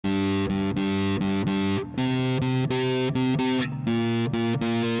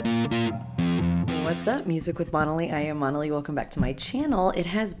What's up, Music with Monali? I am Monali. Welcome back to my channel. It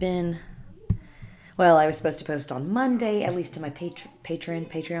has been, well, I was supposed to post on Monday, at least to my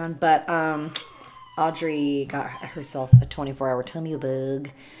Patreon, but Audrey got herself a 24-hour tummy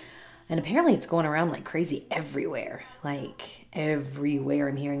bug, and apparently it's going around like crazy everywhere. Like, everywhere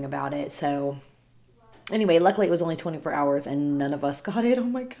I'm hearing about it. So, anyway, luckily it was only 24 hours, and none of us got it. Oh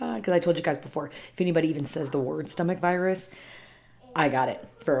my God. Because I told you guys before, if anybody even says the word stomach virus, I got it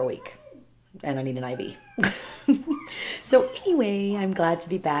for a week. And I need an IV. So anyway, I'm glad to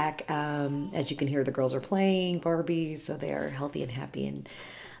be back. As you can hear, the girls are playing Barbies, so they are healthy and happy. And,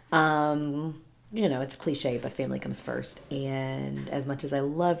 you know, it's a cliche, but family comes first. And as much as I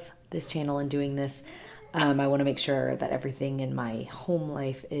love this channel and doing this, I want to make sure that everything in my home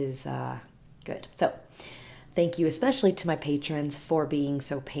life is good. So thank you especially to my patrons for being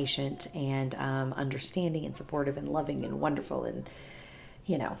so patient and understanding and supportive and loving and wonderful and,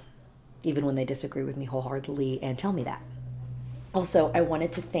 you know, even when they disagree with me wholeheartedly and tell me that. Also, I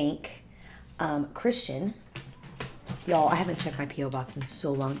wanted to thank Christian. Y'all, I haven't checked my P.O. box in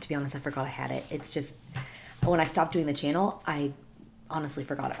so long. To be honest, I forgot I had it. It's just, when I stopped doing the channel, I honestly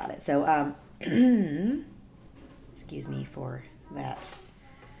forgot about it. So, excuse me for that.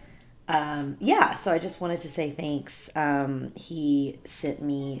 Yeah, so I just wanted to say thanks. He sent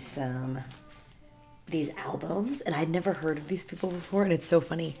me these albums, and I'd never heard of these people before, and it's so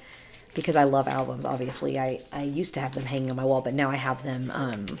funny. Because I love albums, obviously. I used to have them hanging on my wall, but now I have them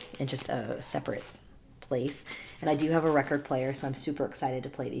in just a separate place. And I do have a record player, so I'm super excited to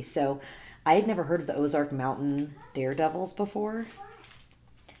play these. So I had never heard of the Ozark Mountain Daredevils before.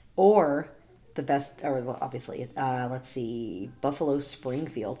 Or the best, or well, obviously, let's see, Buffalo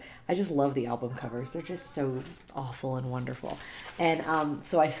Springfield. I just love the album covers. They're just so awful and wonderful. And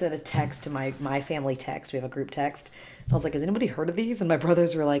so I sent a text to my family text. We have a group text. I was like, has anybody heard of these? And my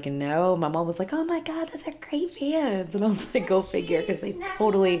brothers were like, no. My mom was like, oh my God, those are great bands. And I was like, go figure, because they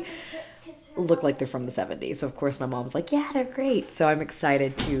totally look like they're from the 70s. So of course my mom was like, yeah, they're great. So I'm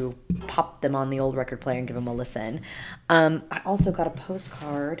excited to pop them on the old record player and give them a listen. I also got a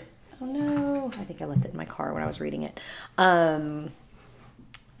postcard. Oh no, I think I left it in my car when I was reading it.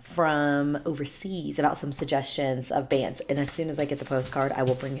 From overseas about some suggestions of bands. And as soon as I get the postcard, I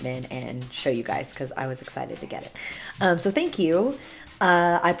will bring it in and show you guys because I was excited to get it. So thank you.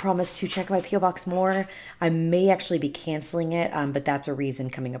 I promise to check my P.O. box more. I may actually be canceling it, but that's a reason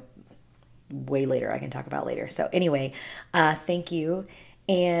coming up way later I can talk about later. So anyway, thank you.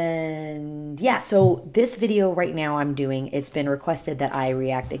 And yeah, so this video right now I'm doing, it's been requested that I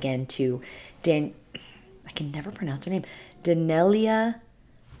react again to I can never pronounce her name, Daneliya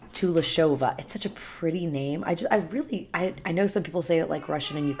Tulashova. It's such a pretty name. I know some people say that like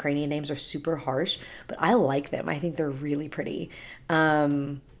Russian and Ukrainian names are super harsh, but I like them. I think they're really pretty.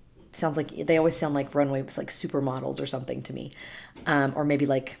 Sounds like they always sound like runway, like supermodels or something to me. Or maybe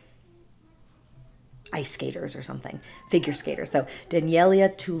like ice skaters or something, figure skaters. So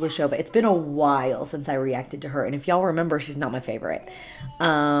Daneliya Tulashova. It's been a while since I reacted to her. And if y'all remember, she's not my favorite.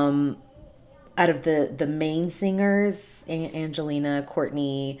 Out of the main singers, Angelina,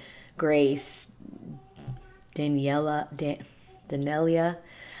 Courtney, Grace, Daneliya,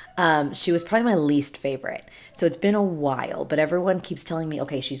 she was probably my least favorite. So it's been a while, but everyone keeps telling me,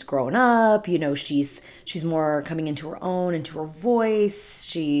 okay, she's grown up, you know, she's more coming into her own, into her voice.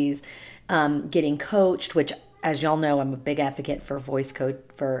 She's getting coached, which, as y'all know, I'm a big advocate for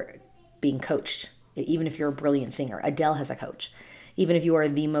for being coached, even if you're a brilliant singer. Adele has a coach. Even if you are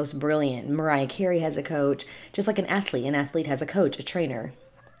the most brilliant, Mariah Carey has a coach, just like an athlete has a coach, a trainer.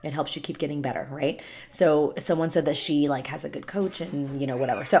 It helps you keep getting better, right? So someone said that she like has a good coach and, you know,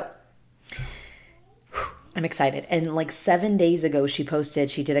 whatever. So I'm excited. And like 7 days ago, she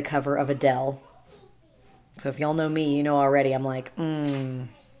did a cover of Adele. So if y'all know me, you know already, I'm like,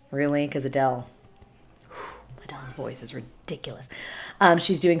 really? Because Adele's voice is ridiculous.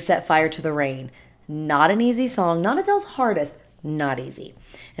 She's doing Set Fire to the Rain. Not an easy song, not Adele's hardest. Not easy.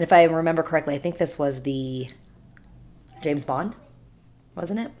 And if I remember correctly, I think this was the James Bond,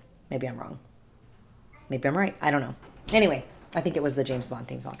 wasn't it? Maybe I'm wrong. Maybe I'm right. I don't know. Anyway, I think it was the James Bond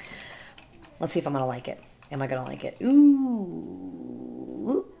theme song. Let's see if I'm going to like it. Am I going to like it?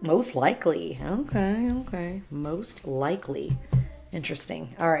 Ooh, most likely. Okay. Most likely.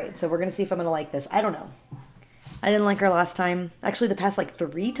 Interesting. All right, so we're going to see if I'm going to like this. I don't know. I didn't like her last time. Actually, the past like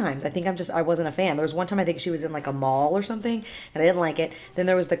 3 times. I think I wasn't a fan. There was one time I think she was in like a mall or something, and I didn't like it. Then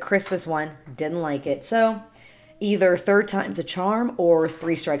there was the Christmas one. Didn't like it. So either 3rd time's a charm or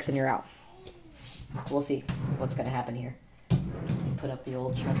 3 strikes and you're out. We'll see what's going to happen here. Put up the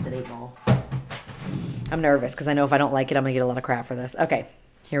old trusted 8 ball. I'm nervous because I know if I don't like it, I'm going to get a lot of crap for this. Okay,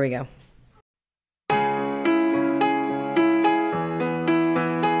 here we go.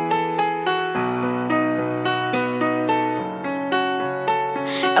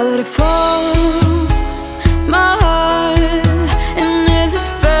 I let it fall, my heart, and as it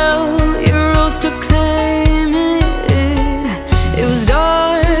fell, you rose to claim it. It was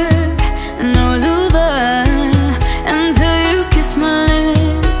dark, and I was over, until you kissed my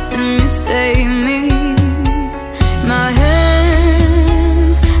lips and you saved me. My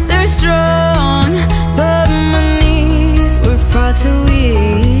hands, they're strong, but my knees were far too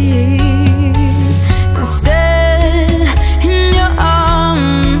weak to stand in your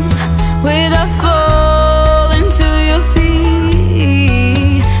arms without falling to your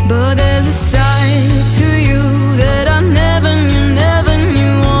feet. But there's a side to you that I never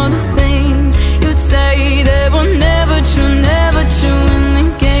knew all the things you'd say that were never true in the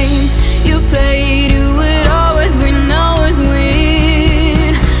games you played. You would always win, always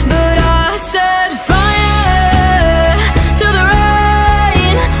win. But I set fire to the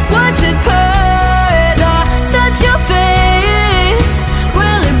rain, watch it pour as I touch your face.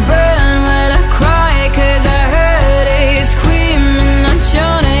 Will it burn? Will I cry? 'Cause I heard it screaming out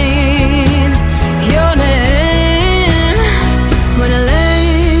your name, your name. When I lay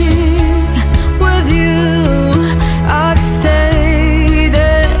with you, I could stay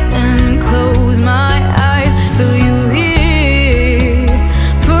there and close my eyes, feel you here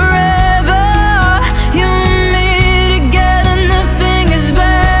forever. You and me together, nothing is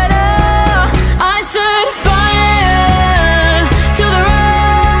better. I set fire to the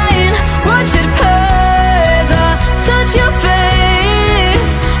rain, watch it pour as I touch your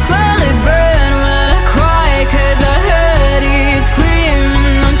face. Will it burn? Will I cry? 'Cause I heard it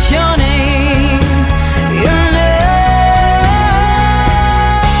screaming out your name, your name,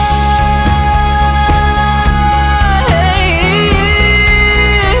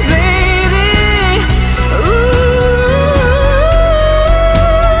 baby.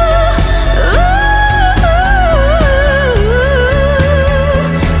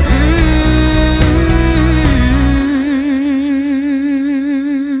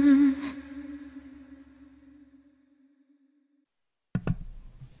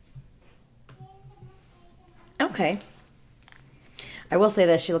 Okay. I will say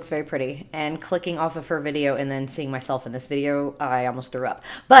this, she looks very pretty, and clicking off of her video and then seeing myself in this video, I almost threw up.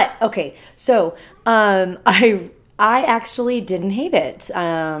 But okay, so I actually didn't hate it.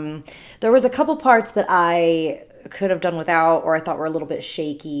 There was a couple parts that I could have done without, or I thought were a little bit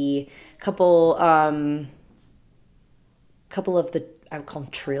shaky. Couple of the, I would call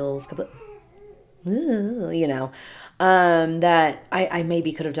them trills, you know, that I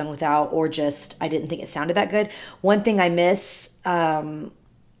maybe could have done without, or just I didn't think it sounded that good. One thing I miss, I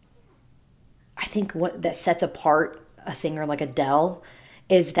think what that sets apart a singer like Adele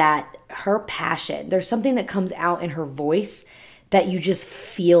is that her passion. There's something that comes out in her voice that you just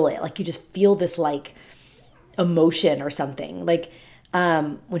feel it. Like you just feel this like emotion or something. Like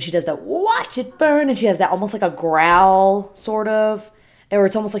when she does that watch it burn, and she has that almost like a growl sort of, or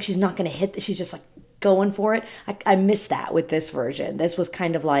it's almost like she's not going to hit, she's just like going for it. I miss that with this version. This was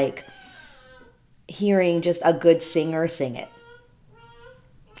kind of like hearing just a good singer sing it.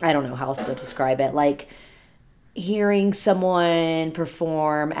 I don't know how else to describe it. Like hearing someone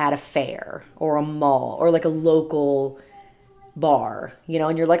perform at a fair or a mall or like a local bar, you know,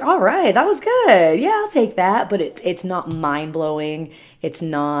 and you're like, all right, that was good. Yeah, I'll take that. But it's not mind-blowing. It's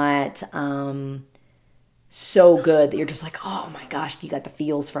not so good that you're just like, oh my gosh, you got the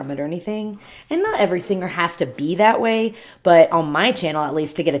feels from it or anything. And not every singer has to be that way, but on my channel, at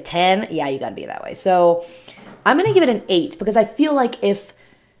least, to get a 10, yeah, you got to be that way. So I'm going to give it an 8 because I feel like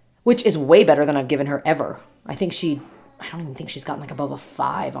which is way better than I've given her ever. I don't even think she's gotten like above a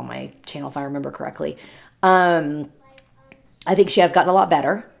 5 on my channel, if I remember correctly. I think she has gotten a lot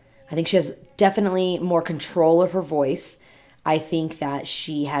better. I think she has definitely more control of her voice. I think that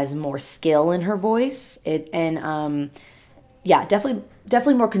she has more skill in her voice. Yeah,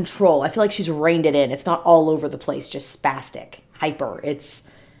 definitely more control. I feel like she's reined it in. It's not all over the place, just spastic, hyper. It's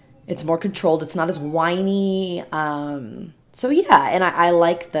more controlled. It's not as whiny. So yeah, and I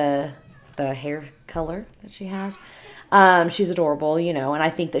like the hair color that she has. She's adorable, you know, and I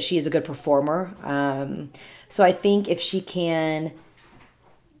think that she is a good performer. So I think if she can,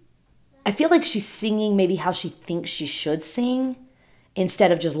 I feel like she's singing maybe how she thinks she should sing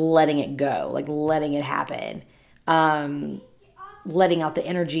instead of just letting it go, like letting it happen, letting out the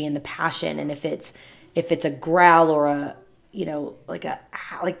energy and the passion. And if it's a growl or a, you know, like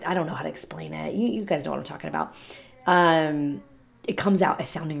I don't know how to explain it. You guys know what I'm talking about. It comes out as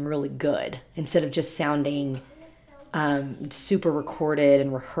sounding really good instead of just sounding super recorded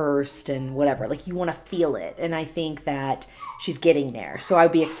and rehearsed and whatever. Like, you want to feel it. And I think that she's getting there. So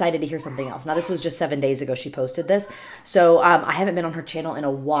I'd be excited to hear something else. Now, this was just 7 days ago she posted this. So I haven't been on her channel in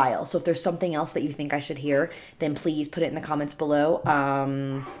a while. So if there's something else that you think I should hear, then please put it in the comments below.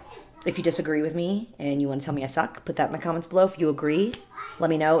 If you disagree with me and you want to tell me I suck, put that in the comments below. If you agree, let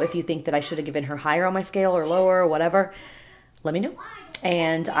me know. If you think that I should have given her higher on my scale or lower or whatever, let me know.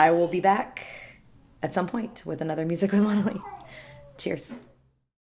 And I will be back at some point with another Music with Monali. Cheers.